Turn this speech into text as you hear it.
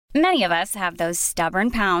Many of us have those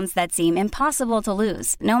stubborn pounds that seem impossible to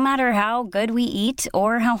lose, no matter how good we eat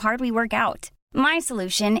or how hard we work out. My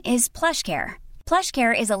solution is PlushCare.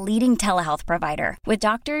 PlushCare is a leading telehealth provider with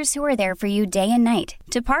doctors who are there for you day and night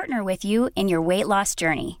to partner with you in your weight loss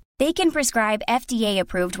journey. They can prescribe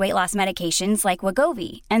FDA-approved weight loss medications like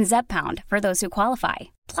Wegovy and Zepbound for those who qualify.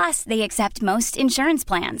 Plus, they accept most insurance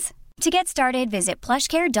plans. To get started, visit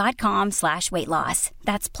plushcare.com/weightloss.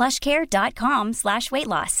 That's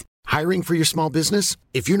plushcare.com/weightloss. Hiring for your small business?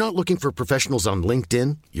 If you're not looking for professionals on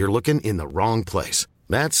LinkedIn, you're looking in the wrong place.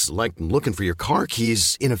 That's like looking for your car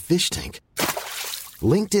keys in a fish tank.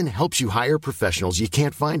 LinkedIn helps you hire professionals you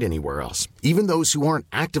can't find anywhere else, even those who aren't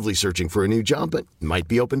actively searching for a new job but might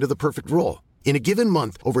be open to the perfect role. In a given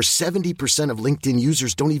month, over 70% of LinkedIn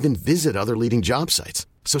users don't even visit other leading job sites.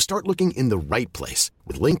 So start looking in the right place.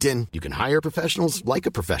 With LinkedIn, you can hire professionals like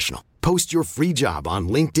a professional. Post your free job on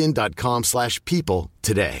linkedin.com/people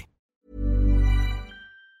today.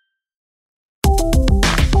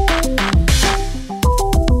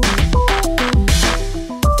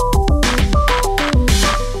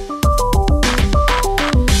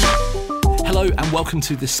 Hello and welcome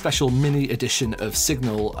to this special mini edition of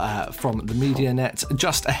Signal from the MediaNet,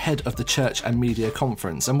 just ahead of the Church and Media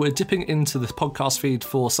Conference. And we're dipping into the podcast feed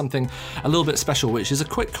for something a little bit special, which is a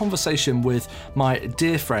quick conversation with my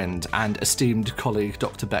dear friend and esteemed colleague,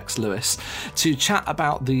 Dr. Bex Lewis, to chat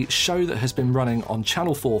about the show that has been running on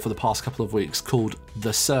Channel 4 for the past couple of weeks called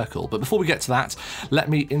The Circle. But before we get to that, let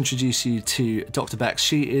me introduce you to Dr. Bex.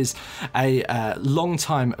 She is a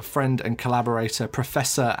long-time friend and collaborator,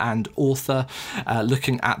 professor and author,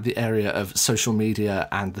 looking at the area of social media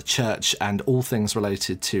and the church and all things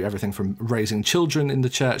related to everything from raising children in the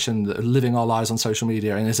church and living our lives on social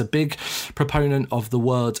media, and is a big proponent of the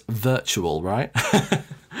word virtual, right?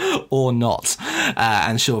 Or not.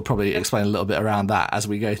 And she'll probably explain a little bit around that as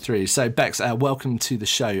we go through. So Bex, welcome to the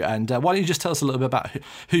show. And why don't you just tell us a little bit about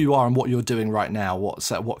who you are and what you're doing right now?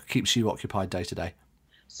 What keeps you occupied day to day?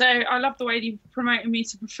 So I love the way you promoted me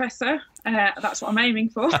to professor. That's what I'm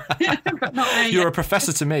aiming for. But not You're a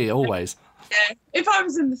professor to me, always. Yeah. If I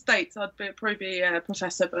was in the States, I'd probably be a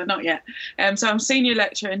professor, but not yet. So I'm senior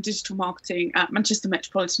lecturer in digital marketing at Manchester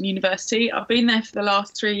Metropolitan University. I've been there for the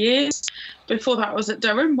last 3 years. Before that, I was at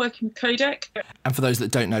Durham working with Codec. And for those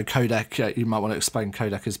that don't know Codec, you might want to explain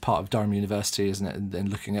Codec as part of Durham University, isn't it? And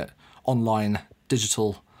looking at online,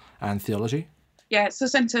 digital and theology. Yeah, it's a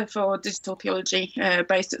centre for digital theology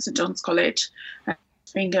based at St John's College.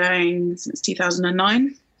 It's been going since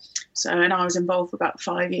 2009. And I was involved for about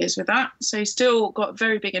 5 years with that. So still got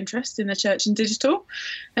very big interest in the church and digital.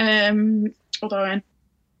 Although I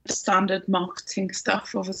standard marketing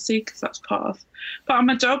stuff, obviously, because that's part of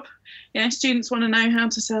my job. Yeah, students want to know how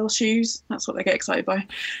to sell shoes. That's what they get excited by.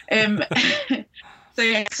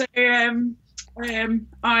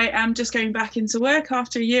 I am just going back into work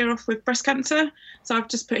after a year off with breast cancer. So I've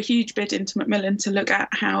just put a huge bid into Macmillan to look at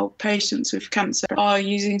how patients with cancer are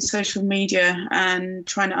using social media and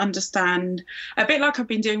trying to understand, a bit like I've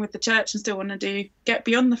been doing with the church and still want to do, get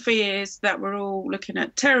beyond the fears that we're all looking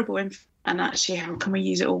at terrible info and actually how can we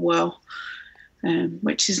use it all well,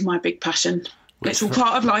 which is my big passion. It's all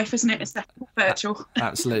part of life, isn't it? It's virtual.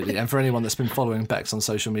 Absolutely. And for anyone that's been following Bex on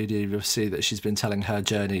social media, you'll see that she's been telling her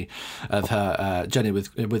journey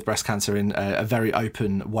with breast cancer in a very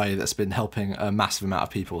open way that's been helping a massive amount of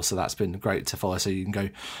people. So that's been great to follow. So you can go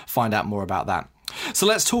find out more about that. So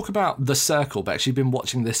let's talk about The Circle, Bex. You've been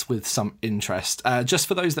watching this with some interest. Just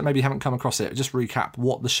for those that maybe haven't come across it, just recap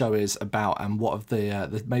what the show is about and what have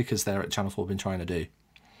the makers there at Channel 4 been trying to do.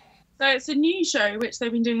 So it's a new show, which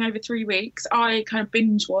they've been doing over 3 weeks. I kind of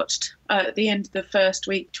binge watched at the end of the first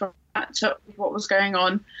week, trying to catch up with what was going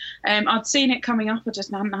on. I'd seen it coming up, I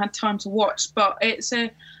just hadn't had time to watch. But it's a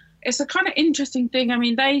kind of interesting thing. I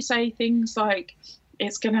mean, they say things like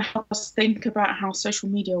it's going to help us think about how social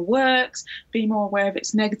media works, be more aware of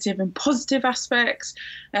its negative and positive aspects.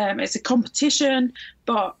 It's a competition,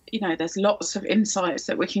 but, there's lots of insights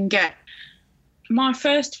that we can get. My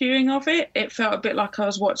first viewing of it felt a bit like I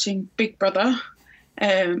was watching Big Brother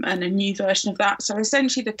and a new version of that. So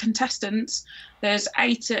essentially the contestants, there's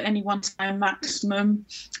 8 at any one time maximum,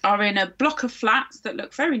 are in a block of flats that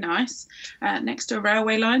look very nice next to a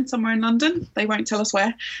railway line somewhere in London. They won't tell us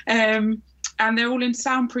where. And they're all in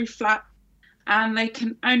soundproof flats, and they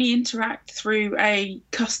can only interact through a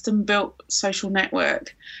custom-built social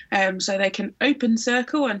network. So they can open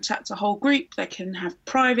circle and chat to a whole group. They can have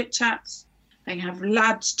private chats. They can have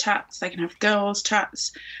lads chats, they can have girls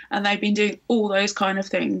chats, and they've been doing all those kind of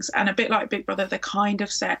things. And a bit like Big Brother, they're kind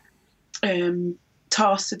of set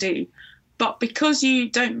tasks to do. But because you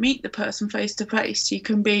don't meet the person face to face, you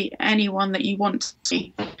can be anyone that you want to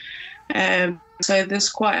be. So there's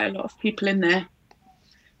quite a lot of people in there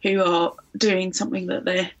who are doing something that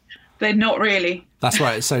they're not really. That's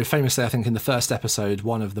right. So famously, I think in the first episode,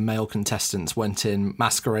 one of the male contestants went in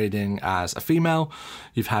masquerading as a female.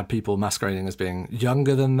 You've had people masquerading as being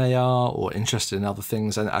younger than they are or interested in other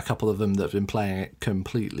things, and a couple of them that have been playing it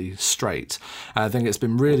completely straight. And I think it's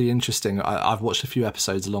been really interesting. I've watched a few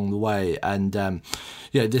episodes along the way, and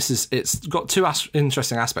it's got two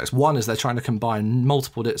interesting aspects. One is they're trying to combine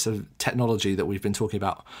multiple bits of technology that we've been talking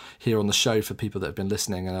about here on the show for people that have been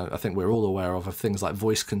listening, and I think we're all aware of things like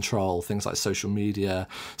voice control, things like social media,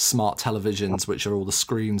 smart televisions, which are all the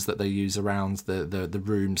screens that they use around the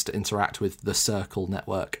rooms to interact with the Circle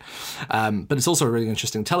network. But it's also a really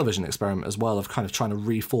interesting television experiment as well of kind of trying to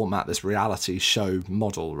reformat this reality show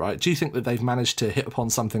model, right? Do you think that they've managed to hit upon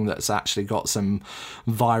something that's actually got some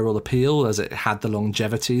viral appeal? Has it had the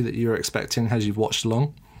longevity that you were expecting as you've watched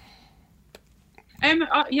along?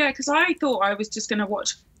 Because I thought I was just going to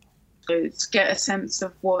watch to get a sense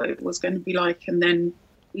of what it was going to be like and then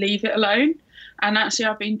leave it alone. And actually,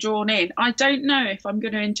 I've been drawn in. I don't know if I'm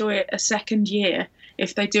going to enjoy it a second year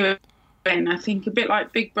if they do it again. I think a bit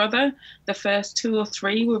like Big Brother, the first 2 or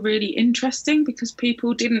 3 were really interesting because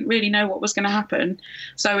people didn't really know what was going to happen.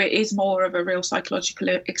 So it is more of a real psychological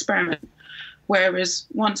experiment. Whereas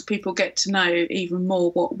once people get to know even more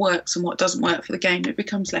what works and what doesn't work for the game, it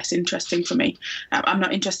becomes less interesting for me. I'm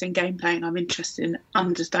not interested in gameplay, and I'm interested in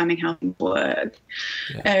understanding how things work.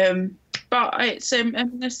 Yeah. But it's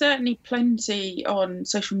there's certainly plenty on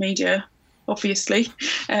social media, obviously,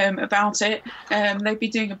 about it. They've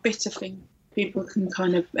been doing a bit of thing. People can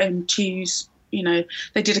kind of choose. You know,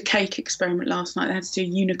 they did a cake experiment last night. They had to do a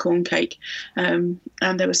unicorn cake, and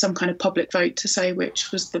there was some kind of public vote to say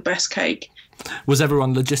which was the best cake. Was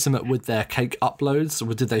everyone legitimate with their cake uploads,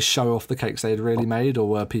 or did they show off the cakes they had really made, or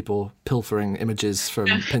were people pilfering images from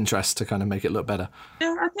Pinterest to kind of make it look better?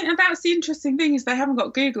 Yeah, I think that's the interesting thing is they haven't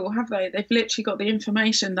got Google, have they? They've literally got the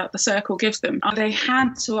information that the Circle gives them. They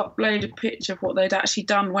had to upload a picture of what they'd actually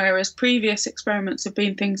done, whereas previous experiments have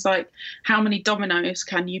been things like how many dominoes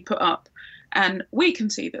can you put up? And we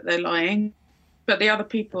can see that they're lying. But the other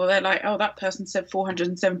people, they're like, oh, that person said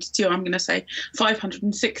 472. I'm going to say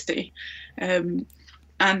 560. And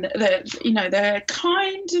they're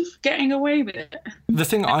kind of getting away with it. The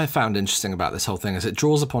thing I found interesting about this whole thing is it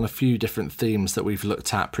draws upon a few different themes that we've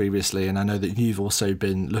looked at previously, and I know that you've also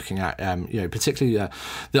been looking at, particularly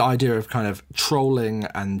the idea of kind of trolling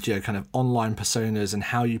and kind of online personas and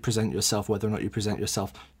how you present yourself, whether or not you present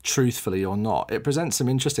yourself truthfully or not. It presents some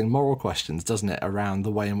interesting moral questions, doesn't it, around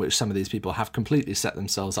the way in which some of these people have completely set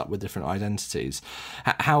themselves up with different identities.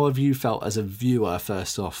 How have you felt as a viewer,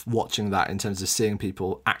 first off, watching that in terms of seeing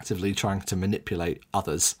people actively trying to manipulate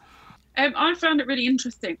others? I found it really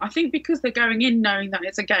interesting. I think because they're going in knowing that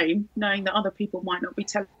it's a game, knowing that other people might not be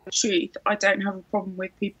telling the truth, I don't have a problem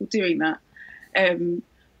with people doing that.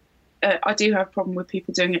 I do have a problem with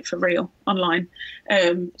people doing it for real online.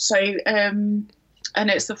 And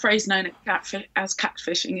it's the phrase known as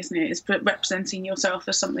catfishing, isn't it? It's representing yourself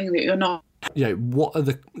as something that you're not. What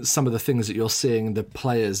are some of the things that you're seeing the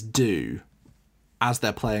players do as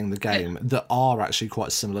they're playing the game that are actually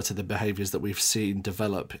quite similar to the behaviours that we've seen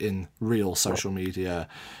develop in real social media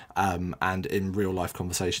and in real life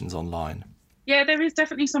conversations online? Yeah, there is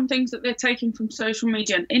definitely some things that they're taking from social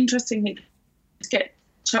media. And interestingly, to get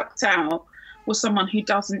chucked out was someone who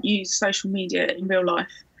doesn't use social media in real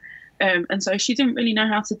life. And so she didn't really know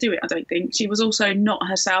how to do it, I don't think. She was also not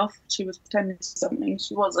herself. She was pretending to something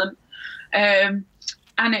she wasn't. And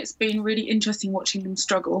it's been really interesting watching them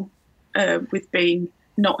struggle with being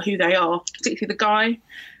not who they are, particularly the guy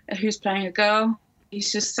who's playing a girl.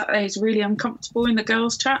 He's just sat there, he's really uncomfortable in the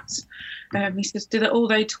girls' chats. He says all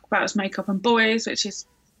they talk about is makeup and boys, which is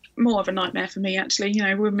more of a nightmare for me, actually.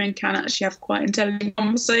 Women can actually have quite intelligent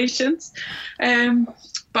conversations.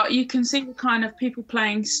 But you can see the kind of people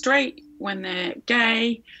playing straight when they're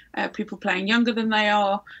gay, people playing younger than they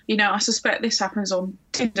are. I suspect this happens on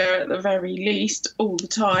Tinder at the very least all the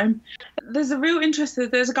time. There's a real interest.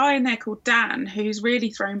 There's a guy in there called Dan who's really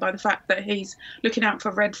thrown by the fact that he's looking out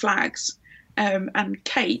for red flags. And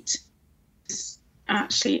Kate is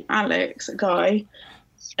actually Alex, a guy.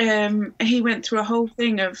 He went through a whole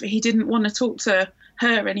thing of he didn't want to talk to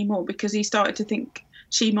her anymore because he started to think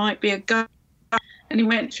she might be a guy. And he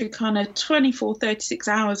went through kind of 24, 36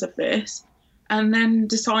 hours of this and then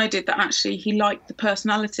decided that actually he liked the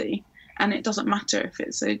personality and it doesn't matter if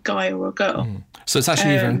it's a guy or a girl. So it's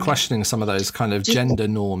actually even questioning some of those kind of gender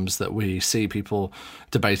norms that we see people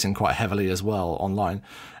debating quite heavily as well online.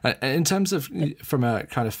 In terms of, from a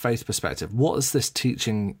kind of faith perspective, what is this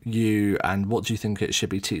teaching you, and what do you think it should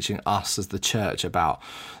be teaching us as the church about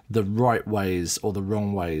the right ways or the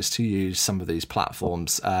wrong ways to use some of these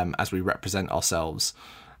platforms as we represent ourselves,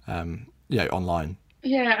 online?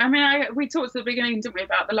 Yeah, I mean, we talked at the beginning, didn't we,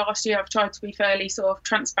 about the last year I've tried to be fairly sort of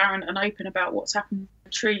transparent and open about what's happened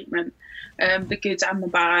with treatment, the good and the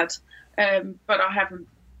bad, but I haven't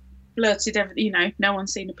blurted everything, no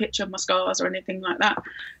one's seen a picture of my scars or anything like that.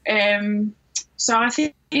 So I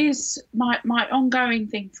think my ongoing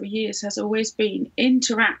thing for years has always been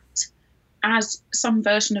interact as some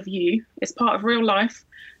version of you. It's part of real life.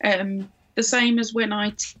 The same as when I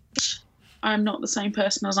teach. I'm not the same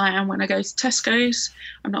person as I am when I go to Tesco's.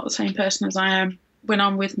 I'm not the same person as I am when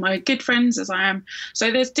I'm with my good friends as I am. So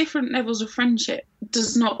there's different levels of friendship.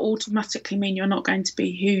 Does not automatically mean you're not going to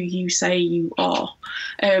be who you say you are.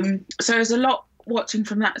 So there's a lot watching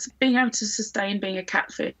from that. So being able to sustain being a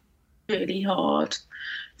catfish is really hard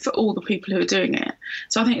for all the people who are doing it.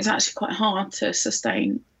 So I think it's actually quite hard to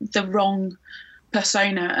sustain the wrong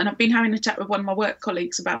persona. And I've been having a chat with one of my work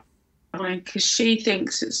colleagues about, because she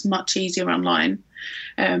thinks it's much easier online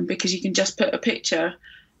because you can just put a picture.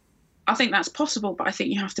 I think that's possible, but I think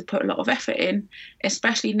you have to put a lot of effort in,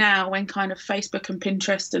 especially now when kind of Facebook and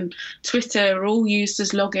Pinterest and Twitter are all used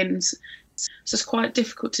as logins. So it's quite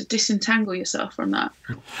difficult to disentangle yourself from that.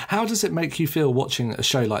 How does it make you feel watching a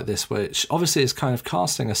show like this, which obviously is kind of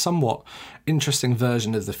casting a somewhat interesting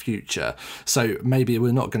version of the future? So maybe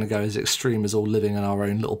we're not going to go as extreme as all living in our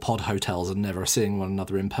own little pod hotels and never seeing one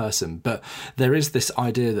another in person. But there is this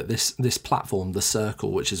idea that this platform, The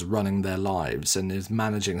Circle, which is running their lives and is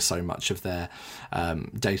managing so much of their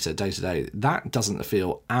data day to day, that doesn't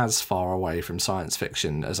feel as far away from science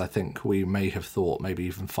fiction as I think we may have thought maybe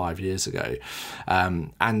even 5 years ago.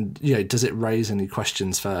 And does it raise any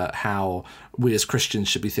questions for how we as Christians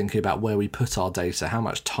should be thinking about where we put our data? How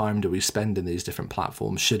much time do we spend in these different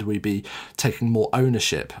platforms? Should we be taking more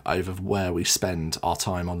ownership over where we spend our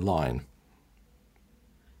time online?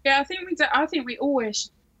 Yeah, I think we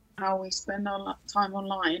always how we spend our time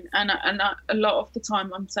online, and a lot of the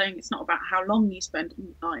time I'm saying it's not about how long you spend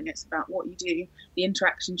online, it's about what you do, the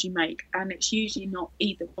interactions you make, and it's usually not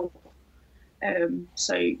either or.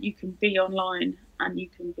 So you can be online and you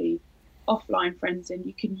can be offline friends, and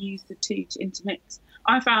you can use the two to intermix.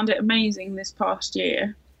 I found it amazing this past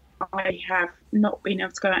year. I have not been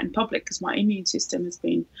able to go out in public because my immune system has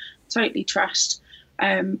been totally trashed.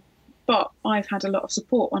 But I've had a lot of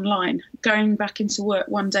support online. Going back into work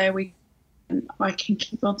one day a week, I can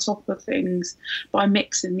keep on top of things by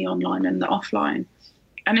mixing the online and the offline.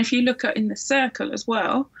 And if you look at in The Circle as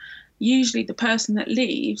well, usually the person that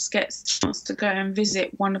leaves gets a chance to go and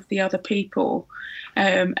visit one of the other people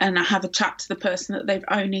and have a chat to the person that they've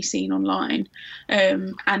only seen online.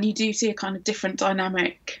 And you do see a kind of different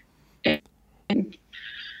dynamic.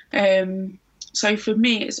 So for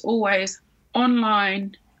me, it's always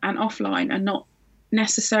online and offline are not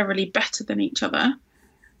necessarily better than each other,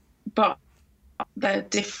 but they're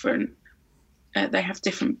different. They have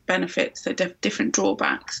different benefits, they have different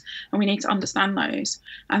drawbacks, and we need to understand those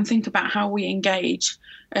and think about how we engage.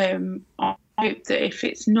 I hope that if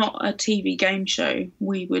it's not a TV game show,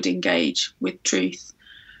 we would engage with truth,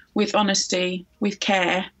 with honesty, with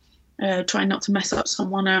care, trying not to mess up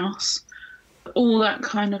someone else. All that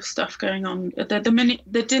kind of stuff going on.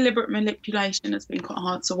 The deliberate manipulation has been quite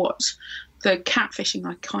hard to watch. The catfishing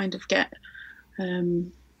I kind of get.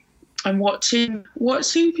 I'm watching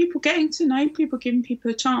people getting to know people, giving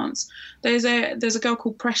people a chance. There's a girl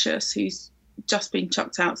called Precious who's just been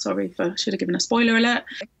chucked out. Sorry, should have given a spoiler alert.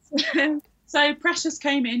 So Precious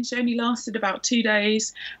came in. She only lasted about 2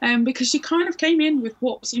 days because she kind of came in with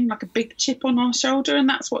what seemed like a big chip on our shoulder, and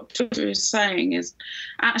that's what Twitter is saying. Is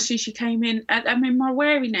actually she came in. I mean, my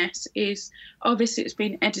wariness is obviously it's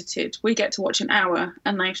been edited. We get to watch an hour,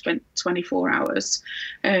 and they've spent 24 hours.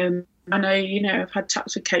 I know, I've had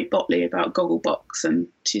chats with Kate Botley about Gogglebox, and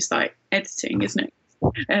she's like, editing, isn't it?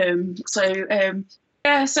 So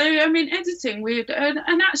I mean, editing,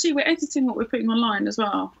 and actually we're editing what we're putting online as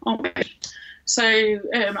well, aren't we? So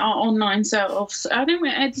our online selves, I think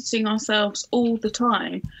we're editing ourselves all the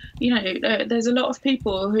time. There's a lot of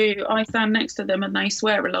people who I stand next to them and they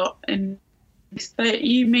swear a lot, and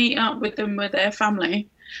you meet up with them with their family,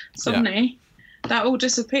 suddenly that all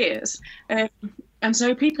disappears. And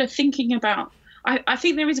so people are thinking about, I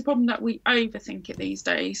think there is a problem that we overthink it these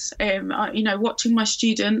days. Watching my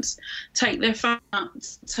students take their phone out,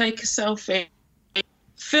 take a selfie,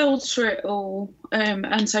 filter it all.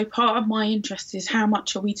 And so part of my interest is how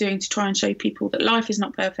much are we doing to try and show people that life is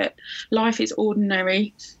not perfect. Life is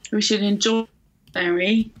ordinary. We should enjoy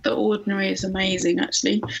ordinary. The ordinary is amazing,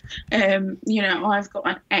 actually. I've got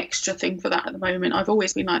an extra thing for that at the moment. I've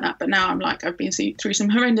always been like that, but now I'm like, I've been through some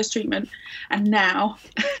horrendous treatment, and now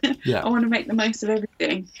I want to make the most of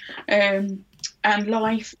everything. And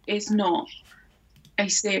life is not a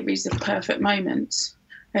series of perfect moments.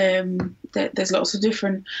 There's lots of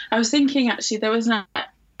different. I was thinking, actually, there was an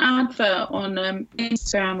advert on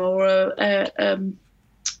Instagram, or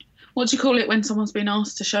what do you call it when someone's been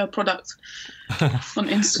asked to show a product on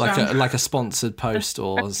Instagram? like a sponsored post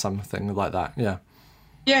or something like that.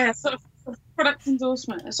 Yeah, sort of product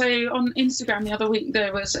endorsement. So on Instagram the other week,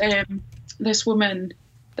 there was this woman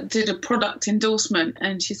did a product endorsement,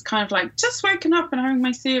 and she's kind of like, just woken up and having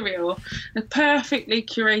my cereal, a perfectly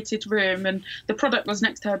curated room, and the product was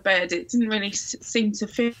next to her bed. It didn't really seem to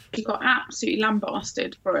fit. She got absolutely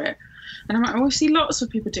lambasted for it. And I'm like, we see lots of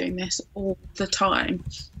people doing this all the time.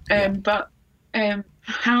 But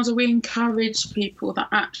how do we encourage people that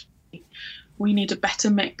actually we need a better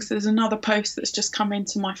mix? There's another post that's just come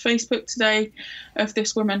into my Facebook today of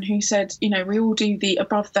this woman who said, we all do the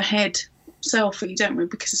above the head selfie, don't we,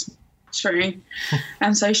 because it's true.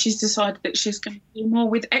 And so she's decided that she's going to do more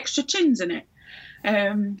with extra chins in it,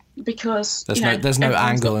 because there's no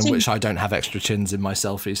angle in which I don't have extra chins in my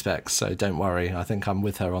selfie specs, so don't worry, I think I'm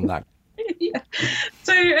with her on that. Yeah.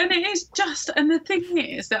 So, and it is just, and the thing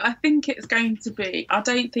is that I think it's going to be, I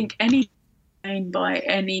don't think any by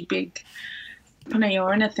any big company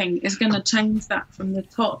or anything is going to change that from the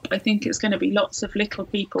top. I think it's going to be lots of little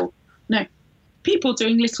people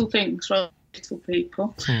doing little things rather than little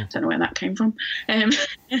people. Don't know where that came from.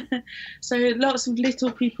 So lots of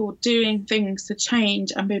little people doing things to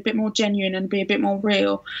change and be a bit more genuine and be a bit more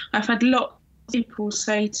real. I've had lots of people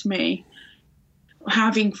say to me,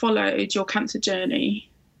 having followed your cancer journey,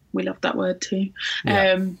 we love that word too,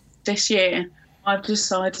 this year, I've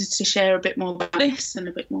decided to share a bit more about this and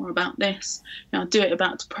a bit more about this. I do it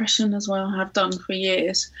about depression as well, have done for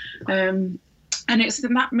years. And it's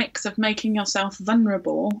that mix of making yourself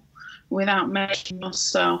vulnerable without making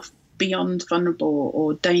yourself beyond vulnerable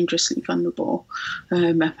or dangerously vulnerable.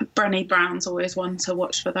 Brené Brown's always one to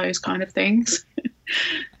watch for those kind of things.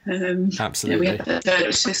 Absolutely. We had the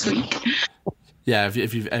search this week. Yeah,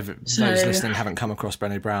 if you've ever, those listening haven't come across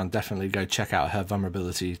Brené Brown, definitely go check out her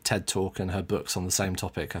vulnerability TED Talk and her books on the same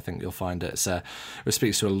topic. I think you'll find it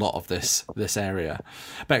speaks to a lot of this area.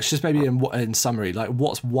 Bex, just maybe in summary, like,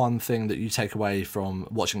 what's one thing that you take away from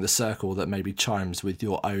watching The Circle that maybe chimes with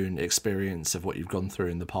your own experience of what you've gone through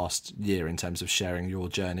in the past year in terms of sharing your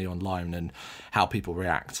journey online and how people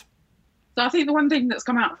react? So I think the one thing that's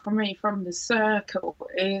come out for me from The Circle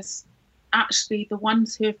is actually the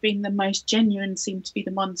ones who have been the most genuine seem to be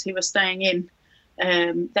the ones who are staying in.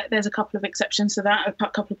 There's a couple of exceptions to that, a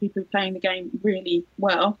couple of people who are playing the game really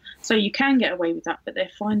well, so you can get away with that, but they're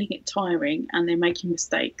finding it tiring and they're making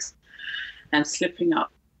mistakes and slipping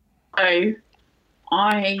up. So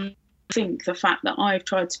I think the fact that I've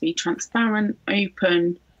tried to be transparent,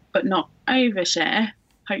 open, but not overshare,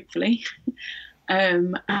 hopefully,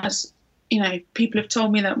 as people have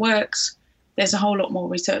told me that works. There's a whole lot more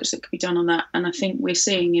research that could be done on that, and I think we're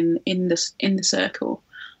seeing in the circle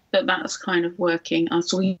that that's kind of working.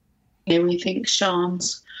 As we think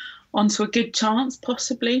Sian's onto a good chance,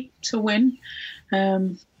 possibly, to win.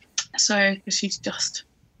 So she's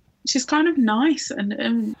kind of nice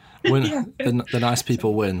and. The nice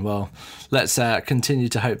people win. Well, let's continue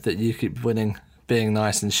to hope that you keep winning, being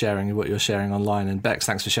nice and sharing what you're sharing online. And Bex,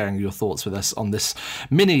 thanks for sharing your thoughts with us on this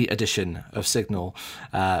mini edition of Signal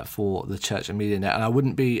for the Church and Media Net. And it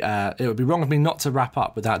would be wrong of me not to wrap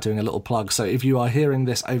up without doing a little plug. So if you are hearing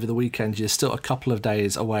this over the weekend, you're still a couple of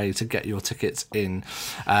days away to get your tickets in.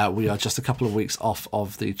 We are just a couple of weeks off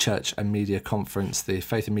of the Church and Media Conference, the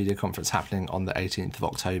Faith and Media Conference happening on the 18th of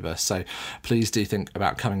October. So please do think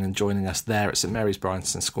about coming and joining us there at St Mary's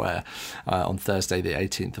Bryanston Square on Thursday the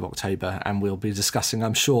 18th of October. And we'll be discussing,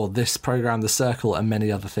 I'm sure, this programme, The Circle, and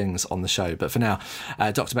many other things on the show. But for now,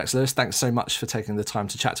 Dr. Bex Lewis, thanks so much for taking the time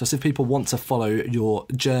to chat to us. If people want to follow your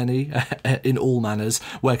journey in all manners,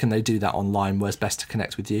 where can they do that online? Where's best to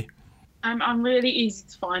connect with you? I'm really easy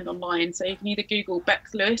to find online, so you can either Google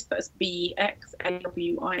Bex Lewis, that's BXLWIS,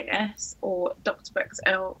 or Dr.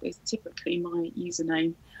 Bexl is typically my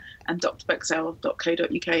username, and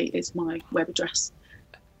drbexl.co.uk is my web address.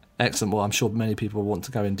 Excellent. Well, I'm sure many people want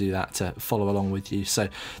to go and do that to follow along with you. So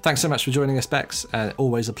thanks so much for joining us, Bex.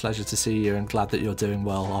 Always a pleasure to see you, and glad that you're doing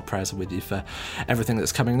well. Our prayers are with you for everything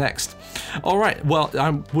that's coming next. All right. Well,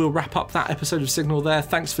 we'll wrap up that episode of Signal there.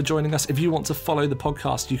 Thanks for joining us. If you want to follow the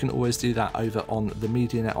podcast, you can always do that over on the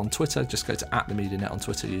MediaNet on Twitter. Just go to @TheMediaNet on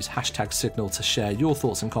Twitter. Use #Signal to share your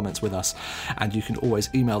thoughts and comments with us. And you can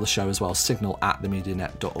always email the show as well,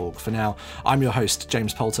 signal@themedianet.org. For now, I'm your host,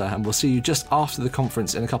 James Poulter, and we'll see you just after the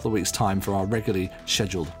conference in a couple of weeks' time for our regularly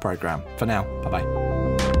scheduled programme. For now, bye-bye.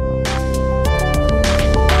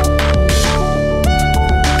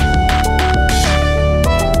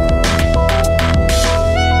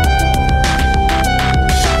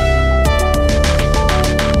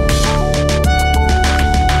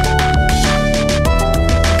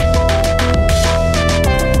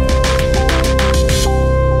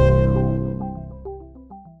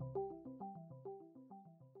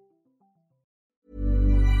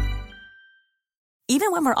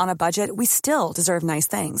 Even when we're on a budget, we still deserve nice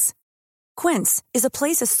things. Quince is a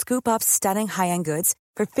place to scoop up stunning high-end goods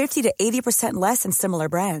for 50 to 80% less than similar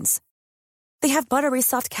brands. They have buttery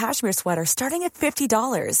soft cashmere sweaters starting at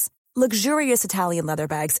 $50, luxurious Italian leather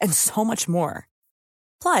bags, and so much more.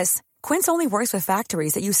 Plus, Quince only works with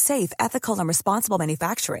factories that use safe, ethical, and responsible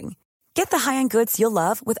manufacturing. Get the high-end goods you'll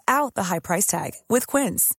love without the high price tag with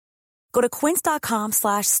Quince. Go to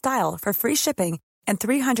quince.com/style for free shipping and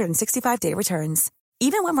 365-day returns.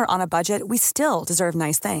 Even when we're on a budget, we still deserve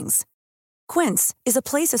nice things. Quince is a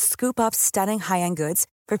place to scoop up stunning high-end goods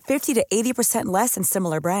for 50 to 80% less than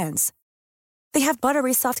similar brands. They have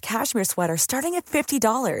buttery soft cashmere sweaters starting at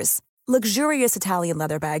 $50, luxurious Italian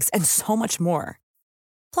leather bags, and so much more.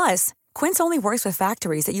 Plus, Quince only works with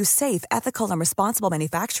factories that use safe, ethical, and responsible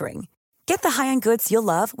manufacturing. Get the high-end goods you'll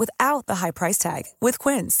love without the high price tag with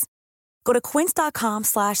Quince. Go to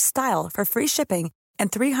quince.com/style for free shipping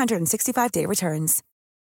and 365-day returns.